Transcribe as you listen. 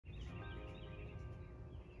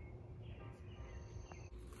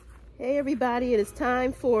Hey everybody, it is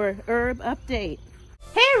time for Herb Update.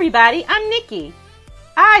 Hey everybody, I'm Nikki.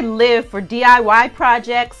 I live for DIY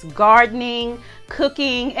projects, gardening,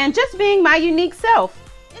 cooking, and just being my unique self.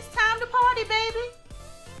 It's time to party, baby!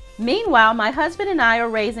 Meanwhile, my husband and I are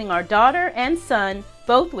raising our daughter and son,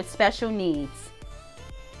 both with special needs.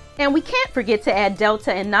 And we can't forget to add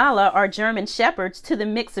Delta and Nala, our German shepherds, to the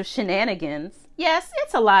mix of shenanigans. Yes,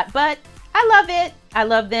 it's a lot, but I love it. I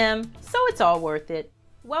love them, so it's all worth it.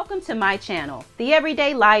 Welcome to my channel, the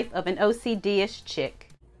everyday life of an OCD-ish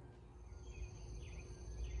chick.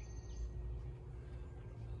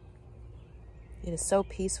 It is so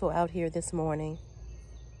peaceful out here this morning.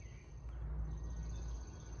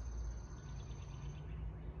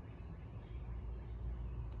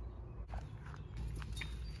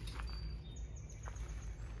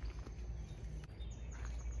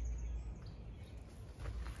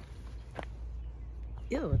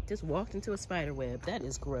 Ew, just walked into a spider web. That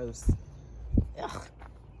is gross. Ugh.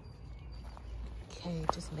 Okay,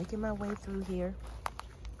 just making my way through here.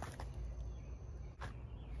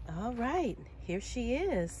 All right, here she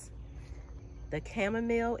is. The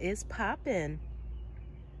chamomile is popping.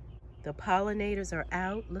 The pollinators are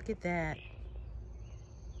out. Look at that.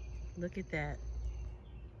 Look at that.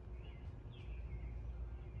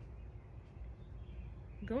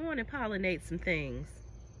 Go on and pollinate some things.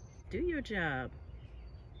 Do your job.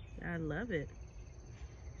 I love it.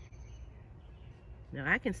 Now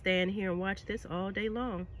I can stand here and watch this all day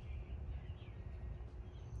long.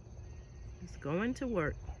 It's going to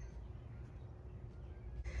work.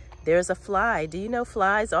 There's a fly. Do you know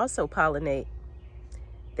flies also pollinate?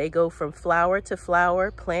 They go from flower to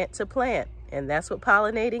flower, plant to plant, and that's what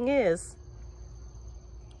pollinating is.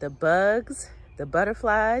 The bugs, the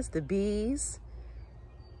butterflies, the bees,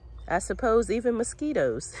 I suppose even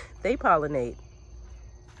mosquitoes, they pollinate.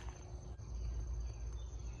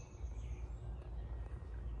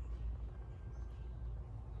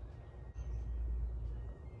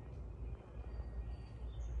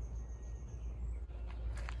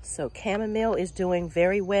 So chamomile is doing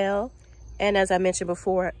very well. And as I mentioned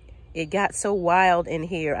before, it got so wild in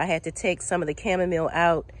here, I had to take some of the chamomile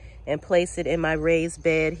out and place it in my raised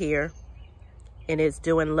bed here. And it's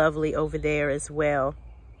doing lovely over there as well.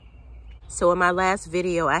 So in my last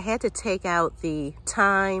video, I had to take out the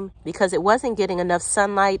thyme because it wasn't getting enough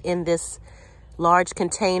sunlight in this large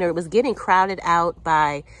container. It was getting crowded out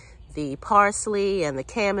by the parsley and the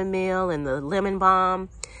chamomile and the lemon balm.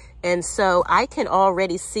 And so I can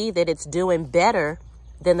already see that it's doing better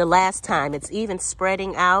than the last time. It's even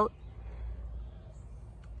spreading out.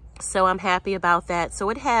 So I'm happy about that.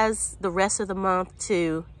 So it has the rest of the month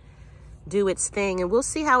to do its thing, and we'll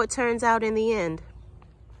see how it turns out in the end.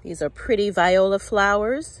 These are pretty viola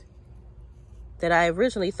flowers that I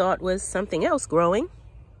originally thought was something else growing,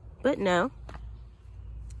 but no.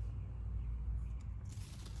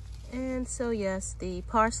 And so yes, the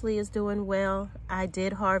parsley is doing well. I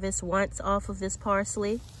did harvest once off of this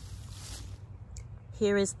parsley.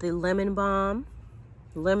 Here is the lemon balm.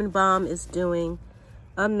 Lemon balm is doing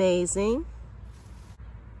amazing.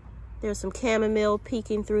 There's some chamomile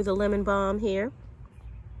peeking through the lemon balm here.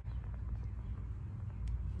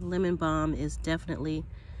 Lemon balm is definitely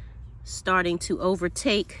starting to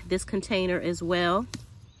overtake this container as well.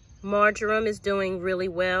 Marjoram is doing really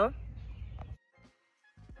well.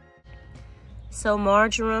 So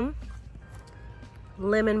marjoram,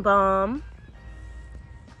 lemon balm,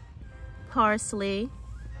 parsley,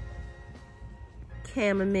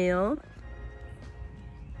 chamomile,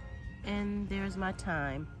 and there's my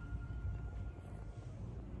thyme.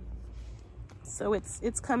 So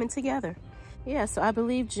it's coming together. Yeah, so I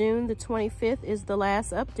believe June the 25th is the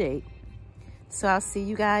last update. So I'll see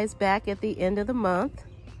you guys back at the end of the month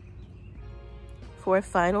for a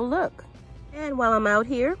final look. And while I'm out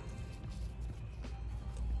here,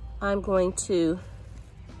 I'm going to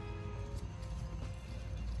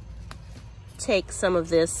take some of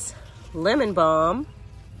this lemon balm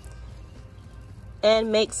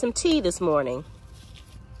and make some tea this morning.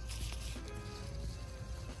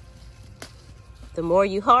 The more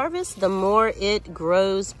you harvest, the more it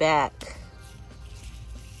grows back.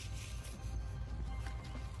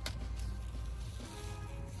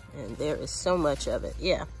 And there is so much of it,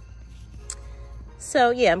 yeah.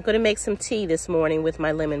 So yeah, I'm gonna make some tea this morning with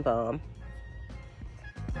my lemon balm.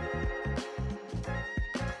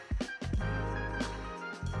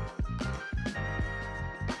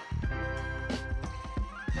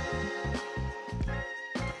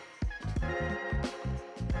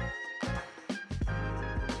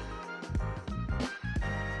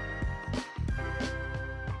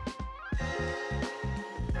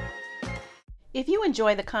 If you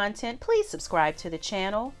enjoy the content, please subscribe to the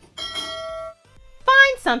channel.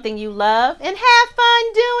 Find something you love and have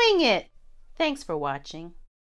fun doing it. Thanks for watching.